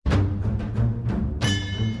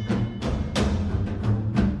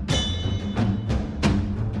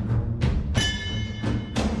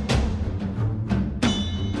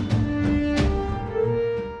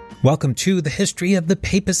Welcome to the History of the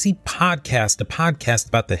Papacy podcast, a podcast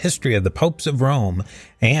about the history of the popes of Rome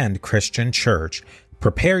and Christian Church.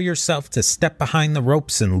 Prepare yourself to step behind the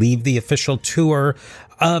ropes and leave the official tour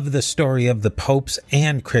of the story of the popes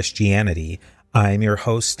and Christianity. I'm your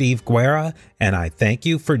host, Steve Guerra, and I thank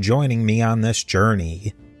you for joining me on this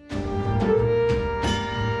journey.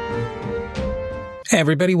 Hey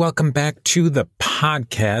everybody, welcome back to the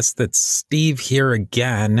podcast. It's Steve here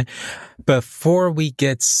again. Before we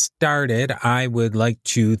get started, I would like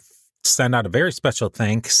to send out a very special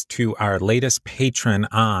thanks to our latest patron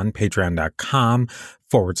on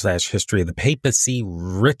patreon.com/history of the papacy,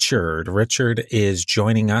 Richard. Richard is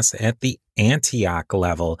joining us at the Antioch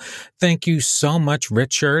level. Thank you so much,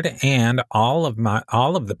 Richard, and all of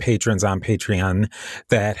the patrons on Patreon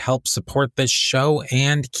that help support this show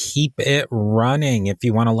and keep it running. If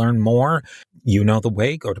you want to learn more, you know the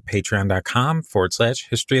way. Go to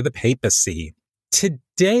patreon.com/history of the papacy.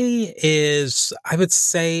 Today is, I would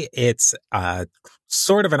say it's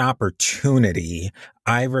sort of an opportunity.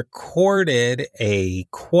 I recorded a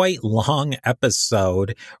quite long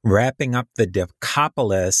episode wrapping up the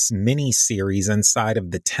Decapolis mini-series inside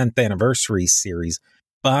of the 10th anniversary series,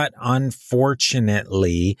 but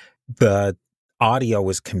unfortunately, the audio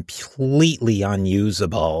was completely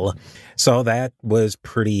unusable. So that was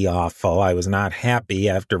pretty awful. I was not happy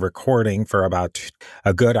after recording for about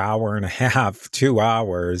a good hour and a half, 2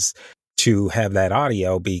 hours, to have that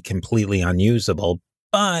audio be completely unusable.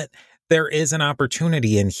 But there is an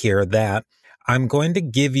opportunity in here that I'm going to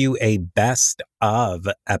give you a best of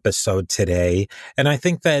episode today. And I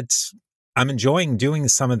think that I'm enjoying doing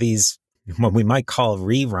some of these, what we might call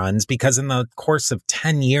reruns, because in the course of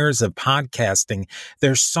 10 years of podcasting,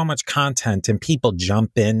 there's so much content and people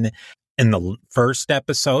jump in the first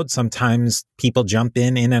episode. Sometimes people jump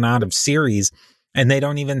in and out of series and they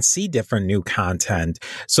don't even see different new content.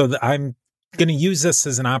 So I'm going to use this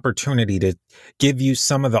as an opportunity to give you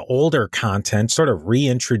some of the older content, sort of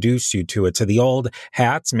reintroduce you to it, to the old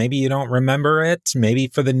hats. Maybe you don't remember it. Maybe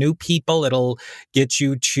for the new people, it'll get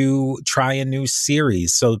you to try a new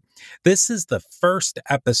series. So this is the first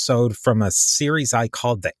episode from a series I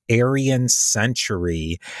called the Arian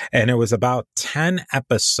Century, and it was about 10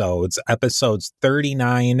 episodes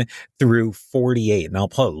 39 through 48, and I'll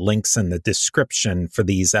put links in the description for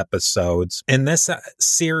these episodes. In this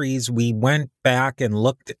series, we went back and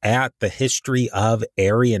looked at the history of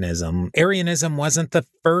Arianism. Arianism wasn't the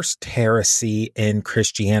first heresy in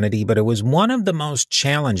Christianity, but it was one of the most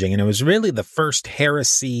challenging, and it was really the first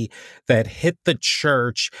heresy that hit the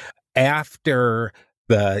church after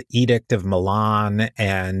the Edict of Milan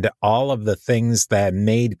and all of the things that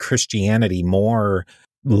made Christianity more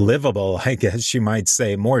livable, I guess you might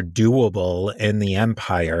say, more doable in the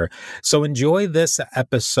empire. So enjoy this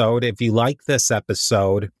episode. If you like this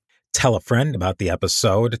episode, tell a friend about the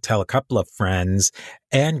episode, tell a couple of friends,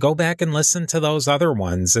 and go back and listen to those other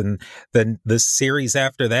ones. And then the series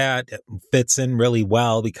after that fits in really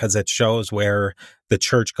well because it shows where the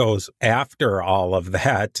church goes after all of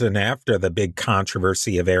that and after the big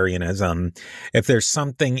controversy of Arianism. If there's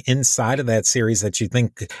something inside of that series that you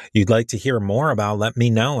think you'd like to hear more about, let me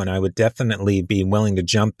know, and I would definitely be willing to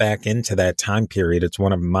jump back into that time period. It's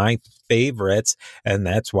one of my favorites, and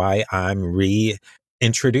that's why I'm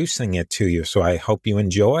reintroducing it to you. So I hope you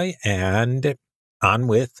enjoy, and on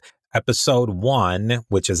with episode 1,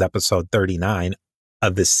 which is episode 39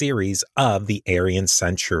 of the series of the Arian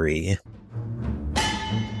Century.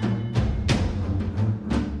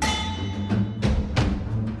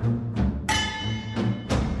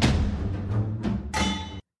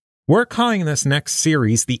 We're calling this next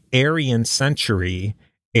series the Arian Century.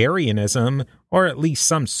 Arianism, or at least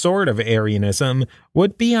some sort of Arianism,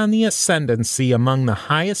 would be on the ascendancy among the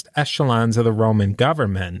highest echelons of the Roman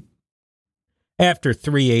government. After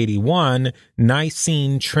 381,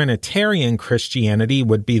 Nicene Trinitarian Christianity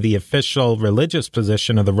would be the official religious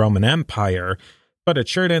position of the Roman Empire, but it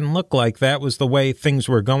sure didn't look like that was the way things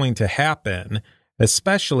were going to happen,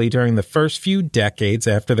 especially during the first few decades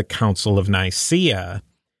after the Council of Nicaea.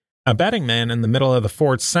 A betting man in the middle of the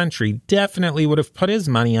 4th century definitely would have put his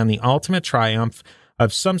money on the ultimate triumph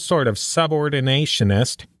of some sort of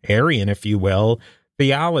subordinationist, Arian if you will,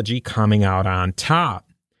 theology coming out on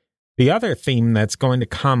top. The other theme that's going to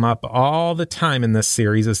come up all the time in this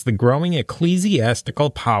series is the growing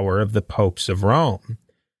ecclesiastical power of the popes of Rome.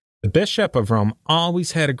 The Bishop of Rome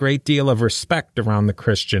always had a great deal of respect around the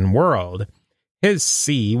Christian world. His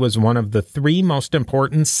see was one of the 3 most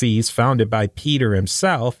important sees founded by Peter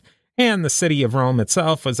himself, and the city of Rome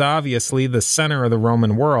itself was obviously the center of the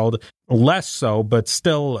Roman world, less so, but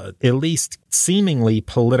still at least seemingly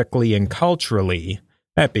politically and culturally.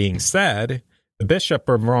 That being said, the Bishop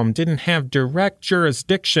of Rome didn't have direct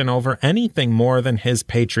jurisdiction over anything more than his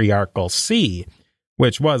patriarchal see,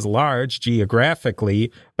 which was large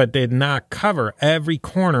geographically, but did not cover every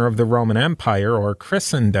corner of the Roman Empire or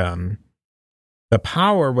Christendom. The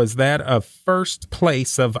power was that of first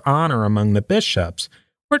place of honor among the bishops.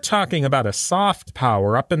 We're talking about a soft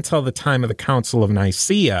power up until the time of the Council of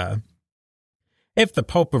Nicaea. If the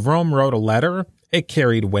Pope of Rome wrote a letter, it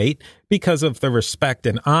carried weight because of the respect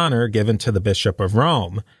and honor given to the Bishop of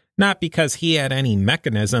Rome, not because he had any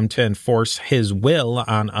mechanism to enforce his will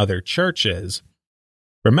on other churches.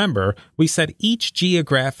 Remember, we said each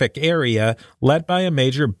geographic area led by a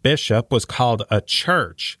major bishop was called a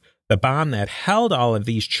church. The bond that held all of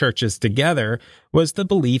these churches together was the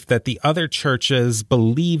belief that the other churches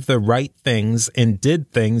believed the right things and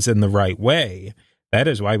did things in the right way. That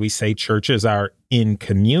is why we say churches are in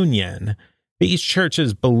communion. These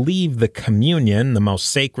churches believed the communion, the most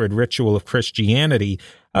sacred ritual of Christianity,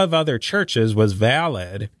 of other churches was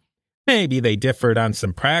valid. Maybe they differed on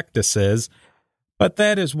some practices, but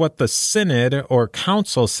that is what the synod or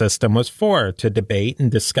council system was for, to debate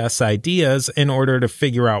and discuss ideas in order to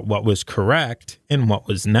figure out what was correct and what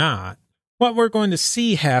was not. What we're going to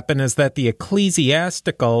see happen is that the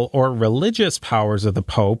ecclesiastical or religious powers of the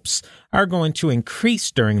popes are going to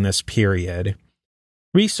increase during this period.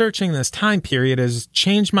 Researching this time period has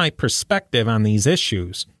changed my perspective on these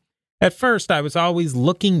issues. At first, I was always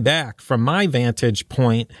looking back from my vantage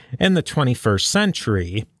point in the 21st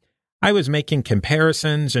century. I was making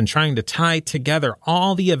comparisons and trying to tie together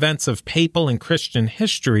all the events of papal and Christian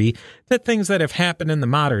history to things that have happened in the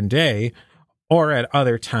modern day or at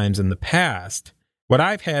other times in the past. What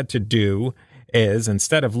I've had to do is,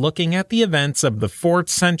 instead of looking at the events of the 4th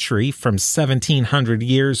century from 1700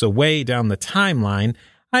 years away down the timeline,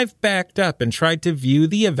 I've backed up and tried to view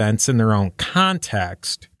the events in their own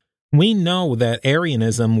context. We know that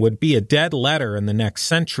Arianism would be a dead letter in the next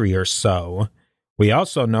century or so. We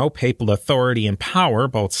also know papal authority and power,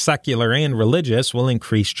 both secular and religious, will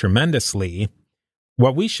increase tremendously.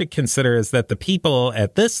 What we should consider is that the people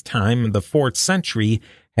at this time, the 4th century,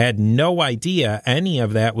 had no idea any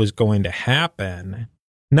of that was going to happen.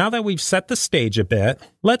 Now that we've set the stage a bit,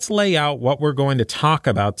 let's lay out what we're going to talk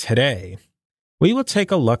about today. We will take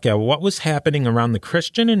a look at what was happening around the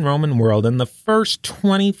Christian and Roman world in the first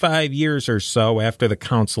 25 years or so after the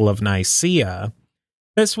Council of Nicaea.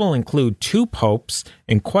 This will include 2 popes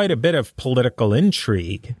and quite a bit of political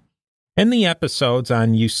intrigue. In the episodes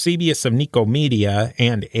on Eusebius of Nicomedia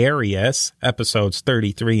and Arius, episodes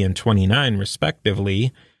 33 and 29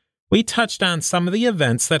 respectively, we touched on some of the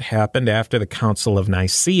events that happened after the Council of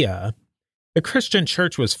Nicaea. The Christian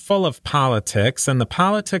church was full of politics, and the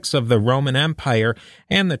politics of the Roman Empire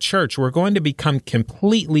and the church were going to become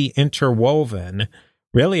completely interwoven.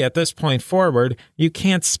 Really, at this point forward, you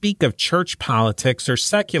can't speak of church politics or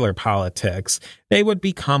secular politics. They would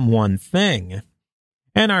become one thing.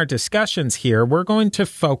 In our discussions here, we're going to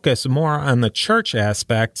focus more on the church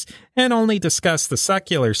aspects and only discuss the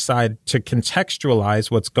secular side to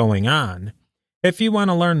contextualize what's going on. If you want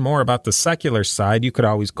to learn more about the secular side, you could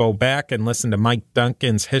always go back and listen to Mike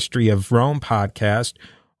Duncan's History of Rome podcast,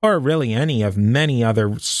 or really any of many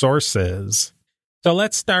other sources. So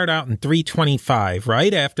let's start out in 325,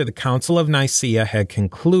 right after the Council of Nicaea had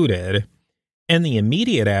concluded. In the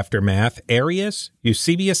immediate aftermath, Arius,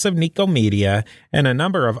 Eusebius of Nicomedia, and a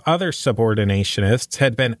number of other subordinationists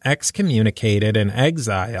had been excommunicated and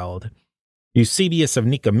exiled. Eusebius of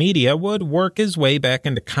Nicomedia would work his way back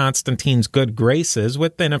into Constantine's good graces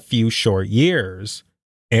within a few short years.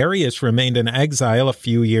 Arius remained in exile a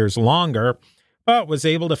few years longer, but was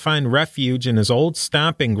able to find refuge in his old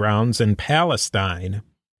stomping grounds in Palestine.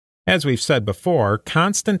 As we've said before,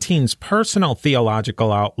 Constantine's personal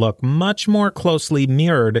theological outlook much more closely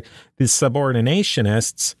mirrored the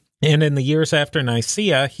subordinationists, and in the years after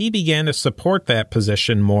Nicaea, he began to support that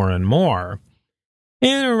position more and more.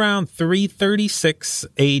 In around 336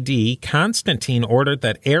 AD, Constantine ordered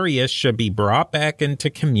that Arius should be brought back into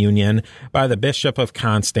communion by the Bishop of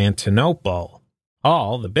Constantinople.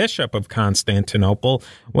 Paul, the Bishop of Constantinople,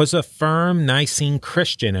 was a firm Nicene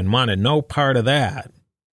Christian and wanted no part of that.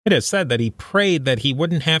 It is said that he prayed that he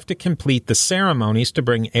wouldn't have to complete the ceremonies to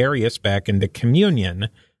bring Arius back into communion.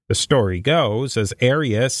 The story goes, as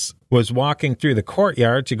Arius was walking through the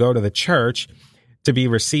courtyard to go to the church, to be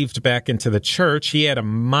received back into the church, he had a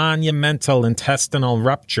monumental intestinal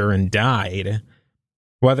rupture and died.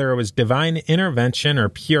 Whether it was divine intervention or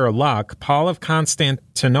pure luck, Paul of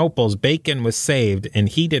Constantinople's bacon was saved, and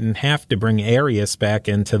he didn't have to bring Arius back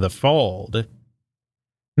into the fold.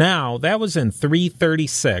 Now, that was in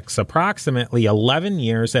 336, approximately 11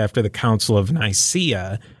 years after the Council of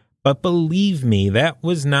Nicaea, but believe me, that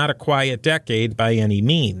was not a quiet decade by any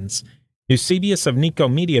means. Eusebius of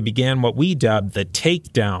Nicomedia began what we dubbed the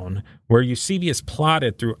takedown, where Eusebius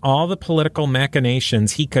plotted through all the political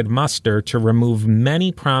machinations he could muster to remove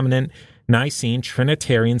many prominent Nicene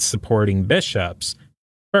Trinitarian supporting bishops.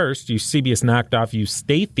 First, Eusebius knocked off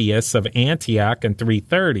Eustathius of Antioch in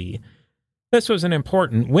 330. This was an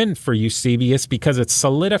important win for Eusebius because it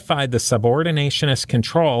solidified the subordinationist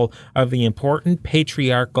control of the important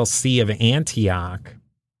patriarchal see of Antioch.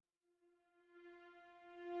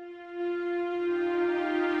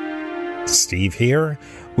 Steve here.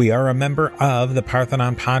 We are a member of the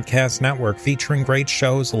Parthenon Podcast Network, featuring great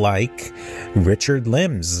shows like Richard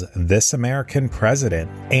Lim's This American President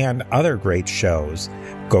and other great shows.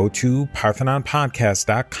 Go to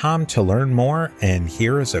parthenonpodcast.com to learn more, and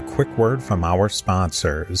here is a quick word from our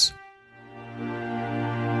sponsors.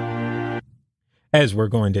 As we're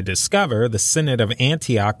going to discover, the Synod of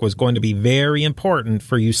Antioch was going to be very important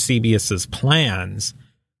for Eusebius's plans.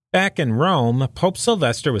 Back in Rome, Pope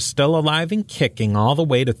Sylvester was still alive and kicking all the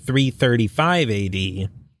way to 335 AD.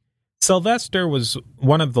 Sylvester was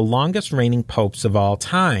one of the longest reigning popes of all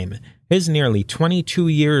time. His nearly 22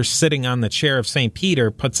 years sitting on the chair of St.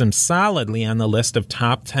 Peter puts him solidly on the list of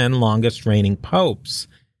top 10 longest reigning popes.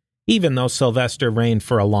 Even though Sylvester reigned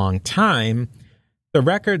for a long time, the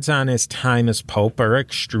records on his time as pope are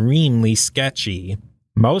extremely sketchy.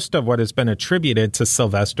 Most of what has been attributed to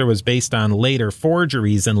Sylvester was based on later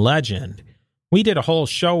forgeries and legend. We did a whole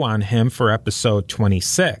show on him for episode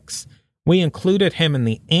 26. We included him in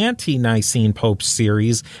the anti-Nicene Pope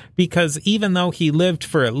series because even though he lived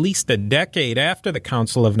for at least a decade after the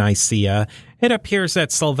Council of Nicaea, it appears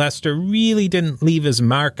that Sylvester really didn't leave his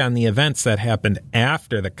mark on the events that happened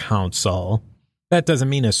after the council. That doesn't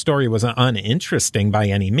mean his story was uninteresting by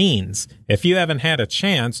any means. If you haven't had a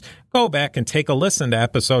chance, go back and take a listen to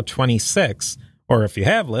episode 26. Or if you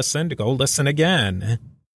have listened, go listen again.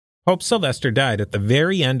 Pope Sylvester died at the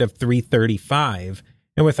very end of 335,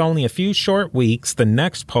 and with only a few short weeks, the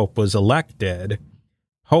next pope was elected.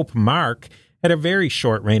 Pope Mark had a very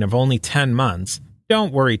short reign of only 10 months.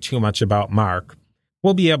 Don't worry too much about Mark.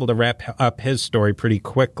 We'll be able to wrap up his story pretty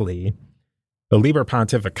quickly. The Liber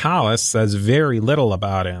Pontificalis says very little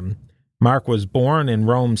about him. Mark was born in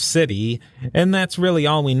Rome City, and that's really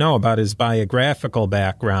all we know about his biographical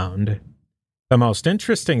background. The most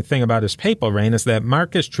interesting thing about his papal reign is that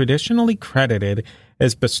Mark is traditionally credited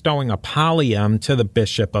as bestowing a pallium to the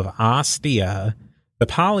Bishop of Ostia. The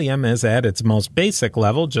pallium is at its most basic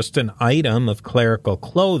level just an item of clerical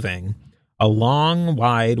clothing, a long,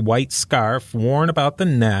 wide white scarf worn about the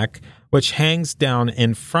neck, which hangs down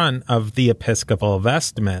in front of the episcopal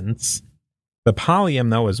vestments. The pallium,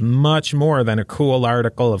 though, is much more than a cool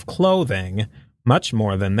article of clothing, much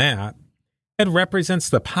more than that. It represents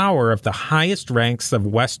the power of the highest ranks of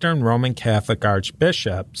Western Roman Catholic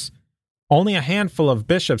archbishops. Only a handful of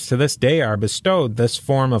bishops to this day are bestowed this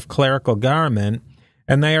form of clerical garment,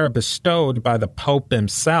 and they are bestowed by the Pope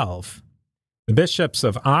himself. The bishops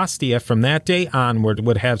of Ostia from that day onward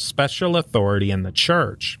would have special authority in the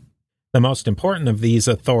Church. The most important of these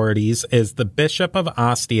authorities is the Bishop of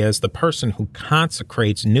Ostia as the person who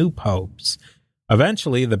consecrates new popes.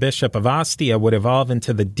 Eventually, the Bishop of Ostia would evolve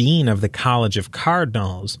into the Dean of the College of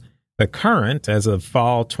Cardinals. The current, as of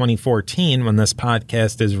fall 2014, when this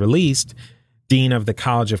podcast is released, Dean of the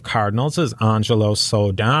College of Cardinals is Angelo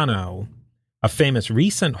Sodano. A famous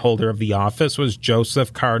recent holder of the office was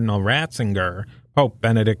Joseph Cardinal Ratzinger, Pope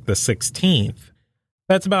Benedict XVI.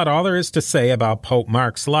 That's about all there is to say about Pope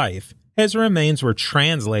Mark's life. His remains were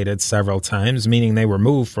translated several times, meaning they were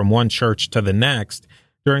moved from one church to the next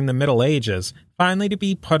during the Middle Ages, finally to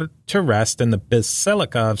be put to rest in the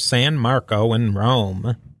Basilica of San Marco in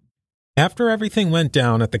Rome. After everything went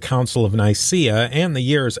down at the Council of Nicaea and the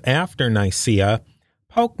years after Nicaea,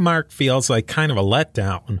 Pope Mark feels like kind of a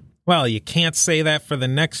letdown. Well, you can't say that for the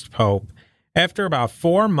next pope. After about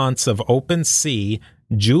 4 months of open see,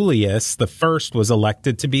 Julius I was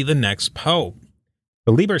elected to be the next pope.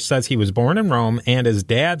 The Liber says he was born in Rome and his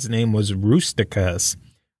dad's name was Rusticus.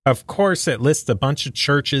 Of course, it lists a bunch of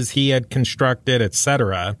churches he had constructed,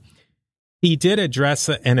 etc. He did address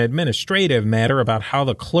an administrative matter about how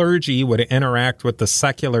the clergy would interact with the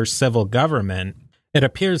secular civil government. It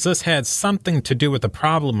appears this had something to do with the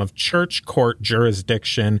problem of church court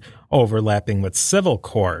jurisdiction overlapping with civil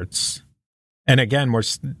courts. And again, we're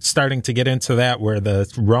starting to get into that where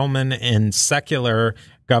the Roman and secular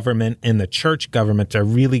government and the church government are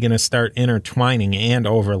really going to start intertwining and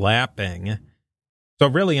overlapping. So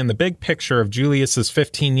really, in the big picture of Julius's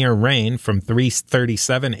 15-year reign from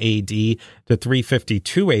 337 AD to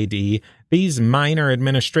 352 AD, these minor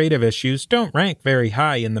administrative issues don't rank very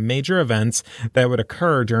high in the major events that would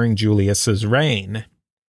occur during Julius's reign.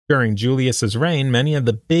 During Julius's reign, many of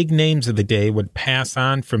the big names of the day would pass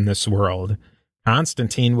on from this world.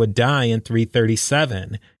 Constantine would die in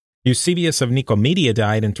 337. Eusebius of Nicomedia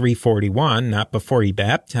died in 341, not before he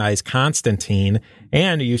baptized Constantine,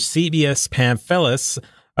 and Eusebius Pamphilus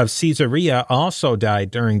of Caesarea also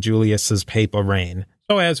died during Julius's papal reign.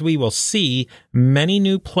 So as we will see, many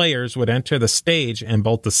new players would enter the stage in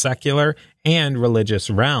both the secular and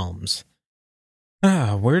religious realms.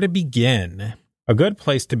 Where to begin? A good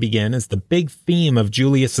place to begin is the big theme of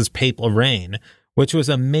Julius's papal reign, which was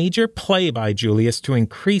a major play by Julius to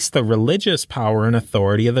increase the religious power and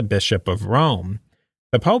authority of the Bishop of Rome.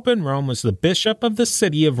 The Pope in Rome was the bishop of the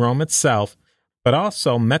city of Rome itself, but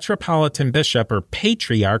also metropolitan bishop or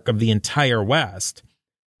patriarch of the entire West.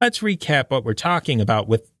 Let's recap what we're talking about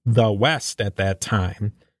with the West at that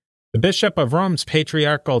time. The Bishop of Rome's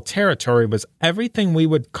patriarchal territory was everything we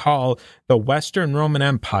would call the Western Roman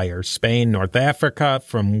Empire, Spain, North Africa,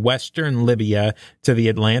 from Western Libya to the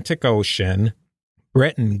Atlantic Ocean,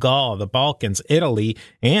 Britain, Gaul, the Balkans, Italy,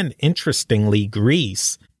 and, interestingly,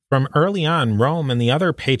 Greece. From early on, Rome and the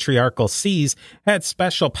other patriarchal sees had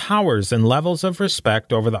special powers and levels of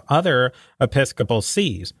respect over the other episcopal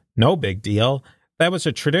sees. No big deal. That was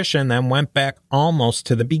a tradition that went back almost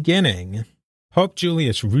to the beginning. Pope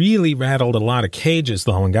Julius really rattled a lot of cages,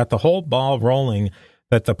 though, and got the whole ball rolling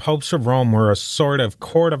that the popes of Rome were a sort of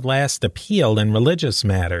court of last appeal in religious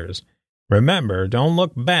matters. Remember, don't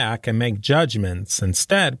look back and make judgments.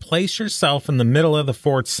 Instead, place yourself in the middle of the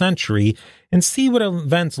 4th century and see what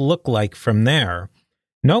events look like from there.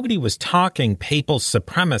 Nobody was talking papal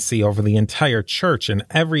supremacy over the entire church in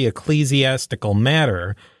every ecclesiastical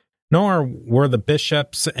matter, nor were the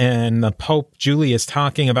bishops and the Pope Julius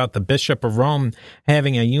talking about the Bishop of Rome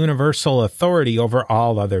having a universal authority over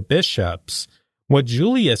all other bishops. What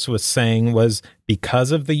Julius was saying was,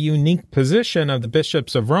 because of the unique position of the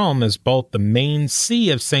bishops of Rome as both the main see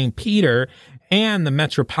of St. Peter and the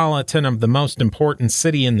metropolitan of the most important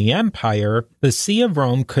city in the empire, the See of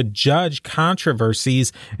Rome could judge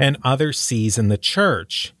controversies and other sees in the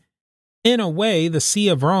church. In a way, the See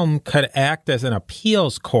of Rome could act as an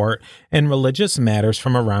appeals court in religious matters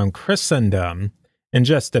from around Christendom. In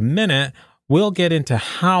just a minute, we'll get into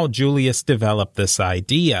how Julius developed this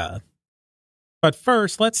idea. But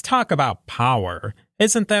first, let's talk about power.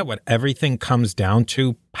 Isn't that what everything comes down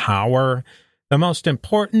to? Power? The most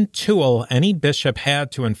important tool any bishop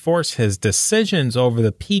had to enforce his decisions over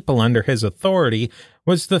the people under his authority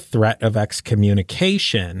was the threat of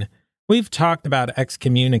excommunication. We've talked about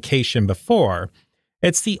excommunication before.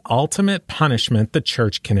 It's the ultimate punishment the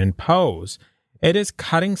church can impose. It is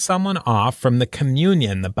cutting someone off from the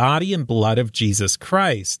communion, the body and blood of Jesus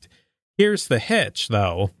Christ. Here's the hitch,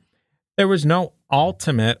 though. There was no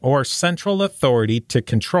ultimate or central authority to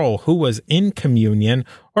control who was in communion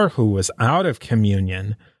or who was out of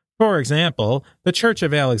communion. For example, the Church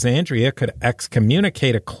of Alexandria could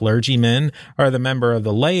excommunicate a clergyman or the member of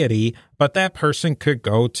the laity, but that person could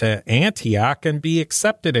go to Antioch and be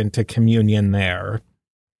accepted into communion there.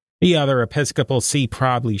 The other episcopal see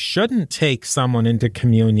probably shouldn't take someone into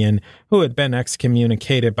communion who had been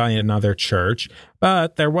excommunicated by another church,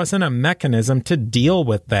 but there wasn't a mechanism to deal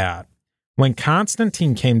with that. When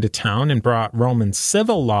Constantine came to town and brought Roman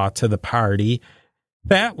civil law to the party,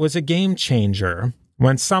 that was a game changer.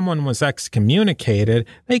 When someone was excommunicated,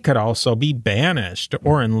 they could also be banished,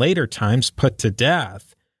 or in later times put to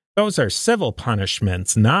death. Those are civil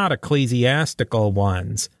punishments, not ecclesiastical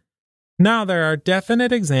ones. Now, there are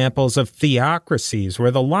definite examples of theocracies where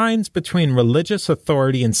the lines between religious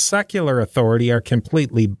authority and secular authority are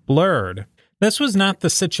completely blurred. This was not the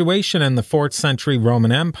situation in the 4th century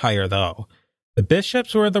Roman Empire, though. The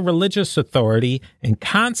bishops were the religious authority, and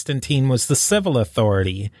Constantine was the civil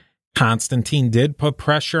authority. Constantine did put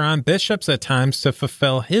pressure on bishops at times to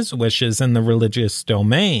fulfill his wishes in the religious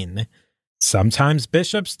domain. Sometimes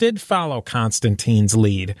bishops did follow Constantine's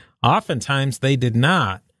lead. Oftentimes they did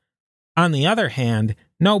not. On the other hand,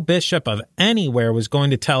 no bishop of anywhere was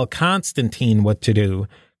going to tell Constantine what to do.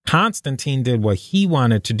 Constantine did what he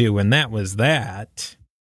wanted to do, and that was that.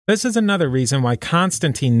 This is another reason why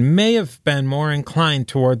Constantine may have been more inclined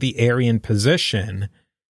toward the Arian position.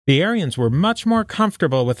 The Arians were much more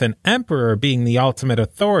comfortable with an emperor being the ultimate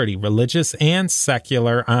authority, religious and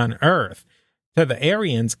secular, on earth. To the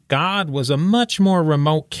Arians, God was a much more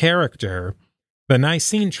remote character. The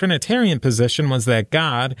Nicene Trinitarian position was that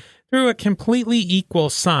God, through a completely equal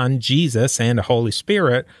Son, Jesus, and a Holy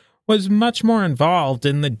Spirit, was much more involved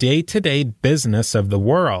in the day-to-day business of the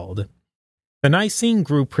world. The Nicene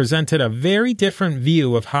group presented a very different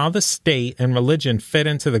view of how the state and religion fit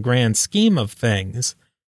into the grand scheme of things.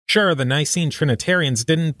 Sure, the Nicene Trinitarians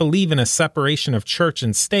didn't believe in a separation of church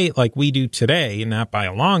and state like we do today, not by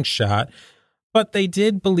a long shot, but they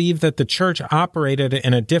did believe that the church operated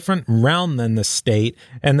in a different realm than the state,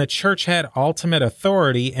 and the church had ultimate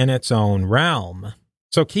authority in its own realm.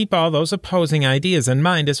 So keep all those opposing ideas in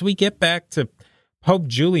mind as we get back to Pope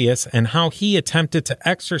Julius and how he attempted to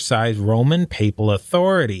exercise Roman papal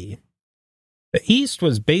authority. The East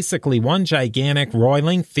was basically one gigantic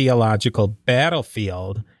roiling theological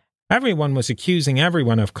battlefield. Everyone was accusing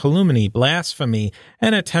everyone of calumny, blasphemy,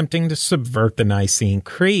 and attempting to subvert the Nicene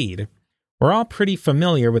Creed. We're all pretty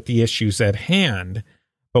familiar with the issues at hand,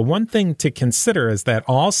 but one thing to consider is that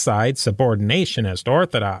all sides, subordinationist,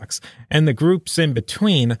 Orthodox, and the groups in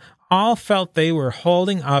between all felt they were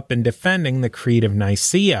holding up and defending the Creed of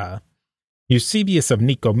Nicaea. Eusebius of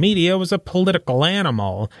Nicomedia was a political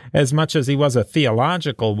animal, as much as he was a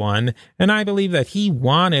theological one, and I believe that he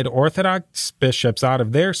wanted Orthodox bishops out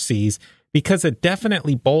of their sees because it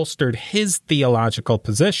definitely bolstered his theological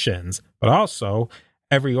positions, but also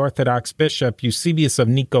every Orthodox bishop Eusebius of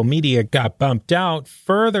Nicomedia got bumped out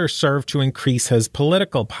further served to increase his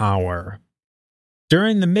political power.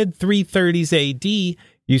 During the mid-330s AD,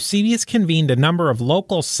 Eusebius convened a number of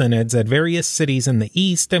local synods at various cities in the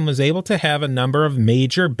East and was able to have a number of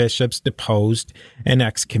major bishops deposed and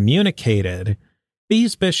excommunicated.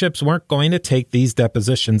 These bishops weren't going to take these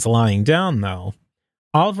depositions lying down, though.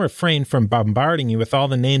 I'll refrain from bombarding you with all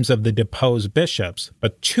the names of the deposed bishops,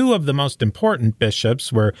 but two of the most important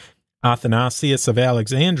bishops were Athanasius of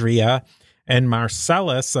Alexandria and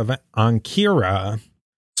Marcellus of Ancyra.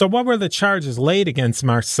 So what were the charges laid against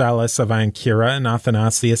Marcellus of Ancyra and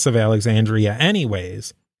Athanasius of Alexandria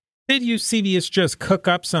anyways? Did Eusebius just cook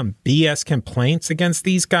up some BS complaints against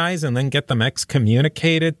these guys and then get them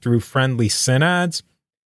excommunicated through friendly synods?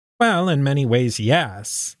 Well, in many ways,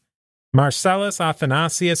 yes. Marcellus,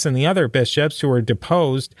 Athanasius, and the other bishops who were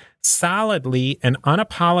deposed solidly and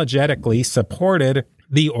unapologetically supported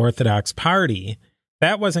the Orthodox party.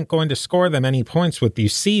 That wasn't going to score them any points with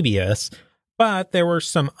Eusebius, but there were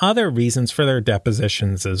some other reasons for their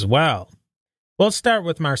depositions as well. We'll start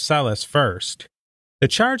with Marcellus first. The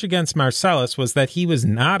charge against Marcellus was that he was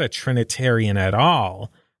not a Trinitarian at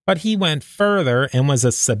all, but he went further and was a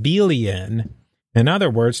Sabellian. In other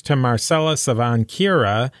words, to Marcellus of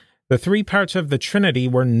Ancyra, the three parts of the Trinity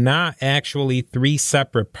were not actually three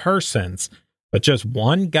separate persons, but just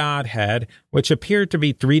one Godhead, which appeared to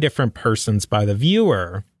be three different persons by the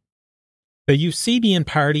viewer. The Eusebian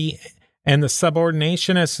party and the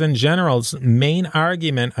subordinationists in general's main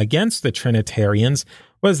argument against the Trinitarians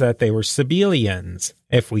was that they were Sabellians.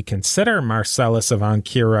 If we consider Marcellus of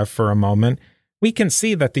Ancyra for a moment, we can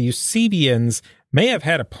see that the Eusebians may have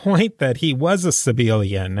had a point that he was a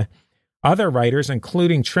Sabellian. Other writers,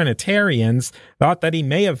 including Trinitarians, thought that he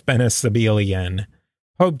may have been a Sabellian.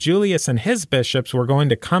 Pope Julius and his bishops were going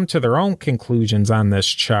to come to their own conclusions on this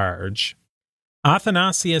charge.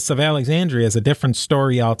 Athanasius of Alexandria is a different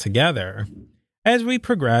story altogether. As we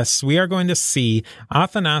progress, we are going to see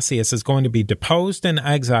Athanasius is going to be deposed and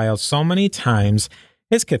exiled so many times,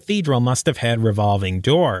 his cathedral must have had revolving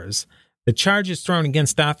doors. The charges thrown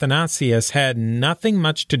against Athanasius had nothing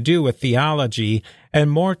much to do with theology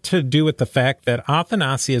and more to do with the fact that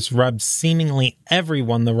Athanasius rubbed seemingly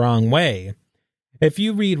everyone the wrong way. If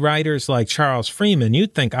you read writers like Charles Freeman,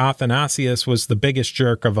 you'd think Athanasius was the biggest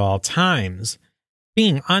jerk of all times.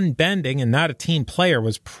 Being unbending and not a team player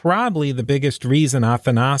was probably the biggest reason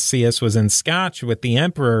Athanasius was in scotch with the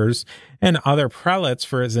emperors and other prelates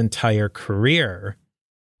for his entire career.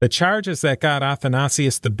 The charges that got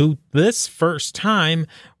Athanasius the boot this first time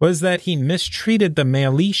was that he mistreated the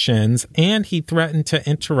Meletians and he threatened to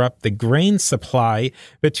interrupt the grain supply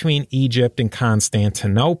between Egypt and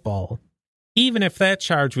Constantinople. Even if that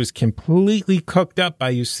charge was completely cooked up by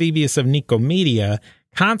Eusebius of Nicomedia,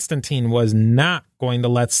 Constantine was not going to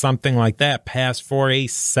let something like that pass for a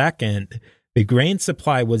second. The grain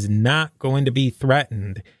supply was not going to be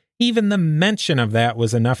threatened. Even the mention of that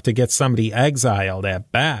was enough to get somebody exiled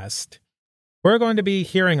at best. We're going to be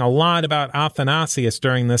hearing a lot about Athanasius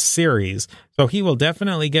during this series, so he will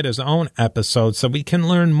definitely get his own episode so we can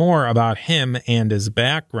learn more about him and his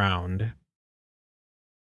background.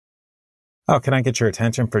 Oh, can I get your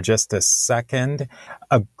attention for just a second?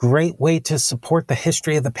 A great way to support the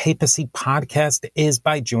History of the Papacy podcast is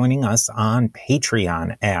by joining us on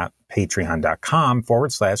Patreon at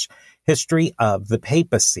patreon.com/History of the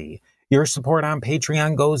Papacy. Your support on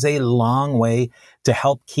Patreon goes a long way to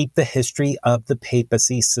help keep the History of the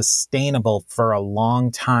Papacy sustainable for a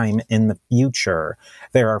long time in the future.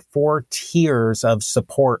 There are 4 tiers of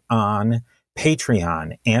support on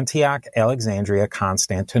Patreon: Antioch, Alexandria,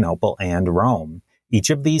 Constantinople, and Rome. Each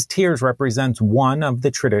of these tiers represents one of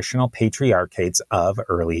the traditional patriarchates of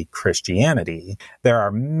early Christianity. There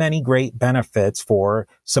are many great benefits for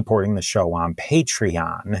supporting the show on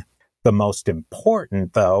Patreon. The most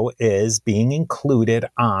important, though, is being included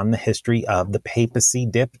on the History of the Papacy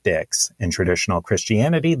diptychs. In traditional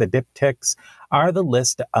Christianity, the diptychs are the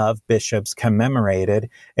list of bishops commemorated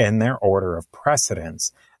in their order of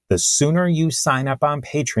precedence. The sooner you sign up on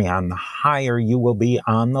Patreon, the higher you will be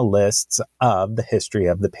on the lists of the History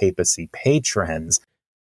of the Papacy patrons.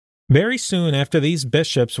 Very soon after these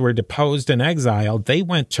bishops were deposed and exiled, they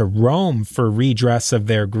went to Rome for redress of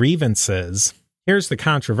their grievances. Here's the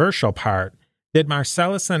controversial part. Did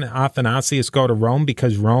Marcellus and Athanasius go to Rome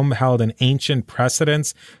because Rome held an ancient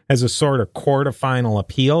precedence as a sort of court of final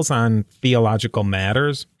appeals on theological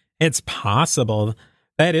matters? It's possible.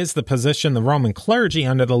 That is the position the Roman clergy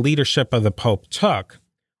under the leadership of the Pope took.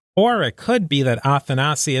 Or it could be that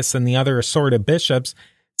Athanasius and the other assorted bishops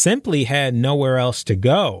simply had nowhere else to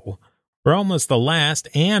go. Rome was the last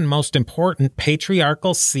and most important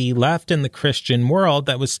patriarchal see left in the Christian world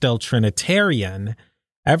that was still Trinitarian.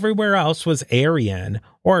 Everywhere else was Arian,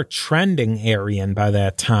 or trending Arian by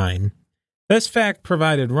that time. This fact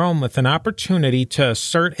provided Rome with an opportunity to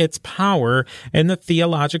assert its power in the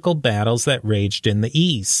theological battles that raged in the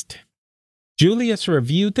East. Julius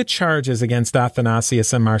reviewed the charges against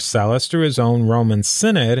Athanasius and Marcellus through his own Roman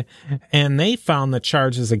synod, and they found the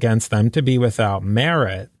charges against them to be without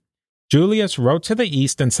merit. Julius wrote to the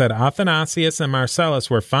East and said Athanasius and Marcellus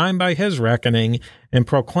were fine by his reckoning, and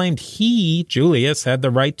proclaimed he, Julius, had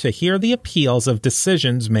the right to hear the appeals of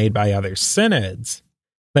decisions made by other synods.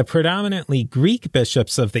 The predominantly Greek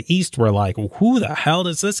bishops of the East were like, who the hell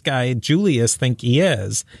does this guy Julius think he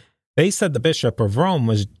is? They said the Bishop of Rome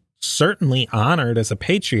was certainly honored as a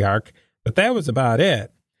patriarch, but that was about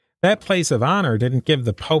it. That place of honor didn't give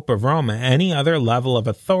the Pope of Rome any other level of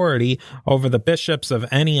authority over the bishops of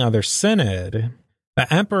any other synod.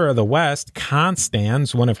 The Emperor of the West,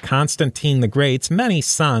 Constans, one of Constantine the Great's many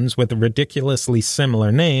sons with ridiculously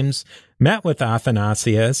similar names, met with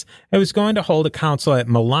Athanasius and was going to hold a council at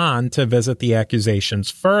Milan to visit the accusations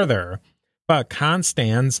further. But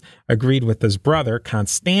Constans agreed with his brother,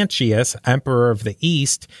 Constantius, Emperor of the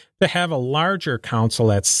East, to have a larger council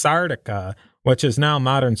at Sardica, which is now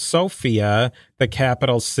modern Sofia, the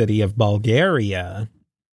capital city of Bulgaria.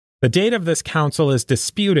 The date of this council is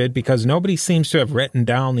disputed because nobody seems to have written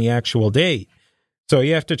down the actual date, so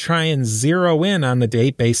you have to try and zero in on the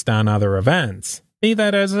date based on other events. Be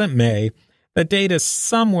that as it may, the date is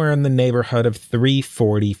somewhere in the neighborhood of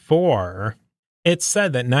 344. It's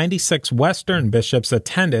said that 96 Western bishops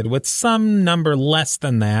attended, with some number less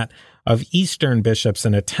than that of Eastern bishops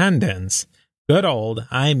in attendance. Good old,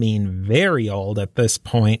 I mean very old at this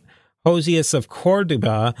point, Hosius of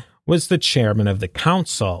Corduba was the chairman of the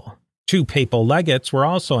council. 2 papal legates were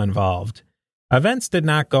also involved. Events did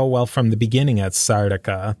not go well from the beginning at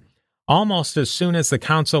Sardica. Almost as soon as the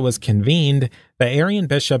council was convened, the Arian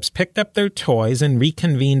bishops picked up their toys and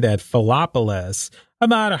reconvened at Philoppolis,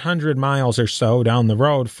 about 100 miles or so down the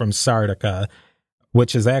road from Sardica,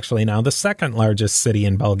 which is actually now the second largest city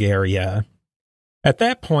in Bulgaria. At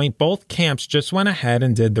that point, both camps just went ahead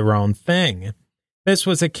and did their own thing. This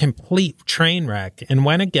was a complete train wreck and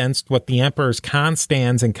went against what the emperors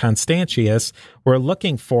Constans and Constantius were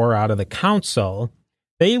looking for out of the council.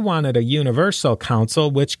 They wanted a universal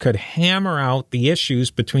council which could hammer out the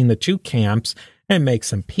issues between the 2 camps and make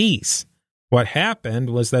some peace. What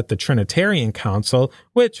happened was that the Trinitarian Council,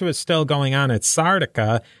 which was still going on at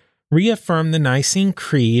Sardica, reaffirmed the Nicene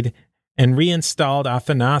Creed and reinstalled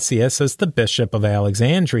Athanasius as the Bishop of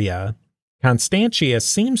Alexandria. Constantius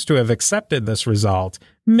seems to have accepted this result,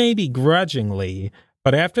 maybe grudgingly,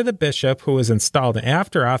 but after the bishop who was installed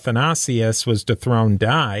after Athanasius was dethroned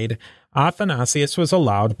died, Athanasius was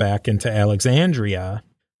allowed back into Alexandria.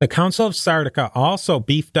 The Council of Sardica also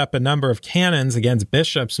beefed up a number of canons against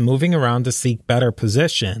bishops moving around to seek better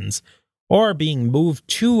positions, or being moved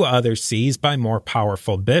to other sees by more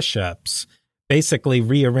powerful bishops, basically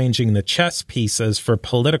rearranging the chess pieces for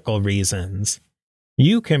political reasons.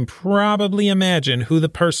 You can probably imagine who the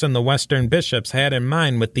person the Western bishops had in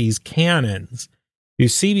mind with these canons.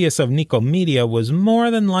 Eusebius of Nicomedia was more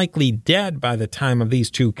than likely dead by the time of these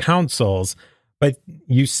two councils, but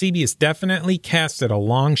Eusebius definitely casted a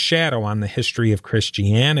long shadow on the history of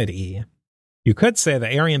Christianity. You could say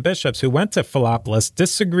the Arian bishops who went to Philoppolis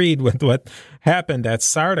disagreed with what happened at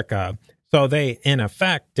Sardica, so they, in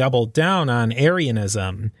effect, doubled down on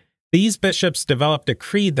Arianism. These bishops developed a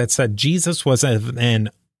creed that said Jesus was an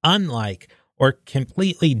unlike or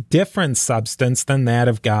completely different substance than that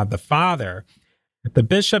of God the Father. The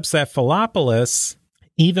bishops at Philoppolis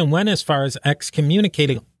even went as far as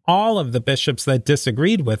excommunicating all of the bishops that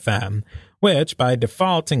disagreed with them, which by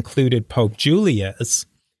default included Pope Julius.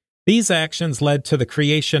 These actions led to the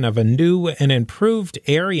creation of a new and improved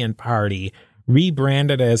Arian party,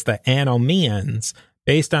 rebranded as the Anomians,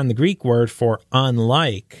 based on the Greek word for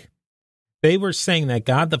unlike. They were saying that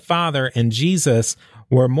God the Father and Jesus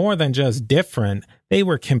were more than just different, they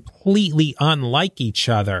were completely unlike each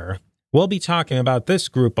other. We'll be talking about this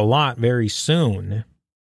group a lot very soon.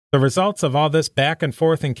 The results of all this back and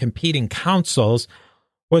forth in competing councils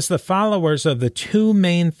was the followers of the two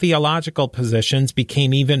main theological positions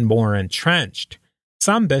became even more entrenched.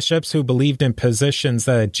 Some bishops who believed in positions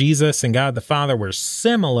that Jesus and God the Father were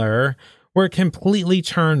similar were completely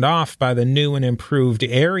turned off by the new and improved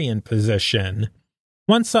Arian position.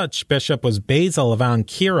 One such bishop was Basil of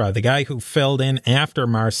Ancyra, the guy who filled in after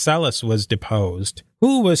Marcellus was deposed,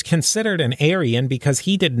 who was considered an Arian because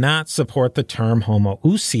he did not support the term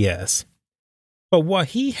homoousios. But what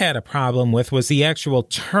he had a problem with was the actual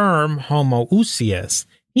term homoousios.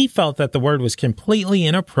 He felt that the word was completely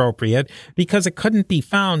inappropriate because it couldn't be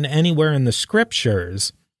found anywhere in the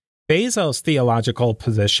scriptures. Basil's theological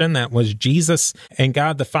position that was Jesus and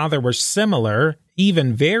God the Father were similar,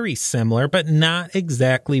 even very similar, but not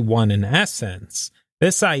exactly one in essence.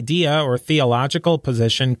 This idea or theological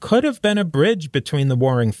position could have been a bridge between the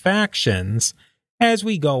warring factions. As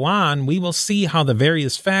we go on, we will see how the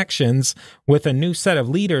various factions, with a new set of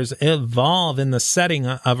leaders, evolve in the setting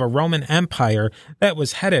of a Roman Empire that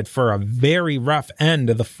was headed for a very rough end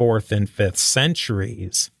of the 4th and 5th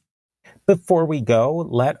centuries. Before we go,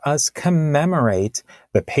 let us commemorate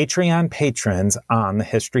the Patreon patrons on the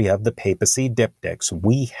history of the papacy diptychs.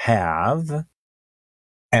 We have,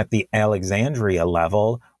 at the Alexandria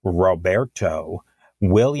level, Roberto,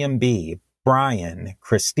 William B., Brian,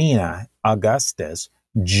 Christina, Augustus,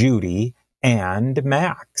 Judy, and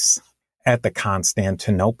Max. At the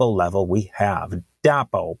Constantinople level, we have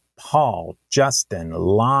Dapo, Paul, Justin,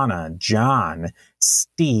 Lana, John,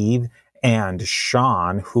 Steve, and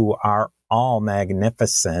Sean, who are all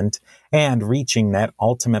magnificent and reaching that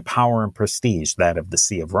ultimate power and prestige, that of the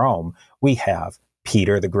See of Rome. We have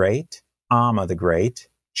Peter the Great, Amma the Great,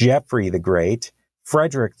 Geoffrey the Great,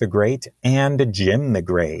 Frederick the Great, and Jim the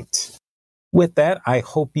Great. With that, I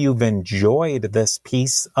hope you've enjoyed this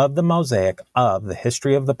piece of the mosaic of the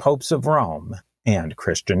history of the popes of Rome and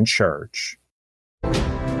Christian Church.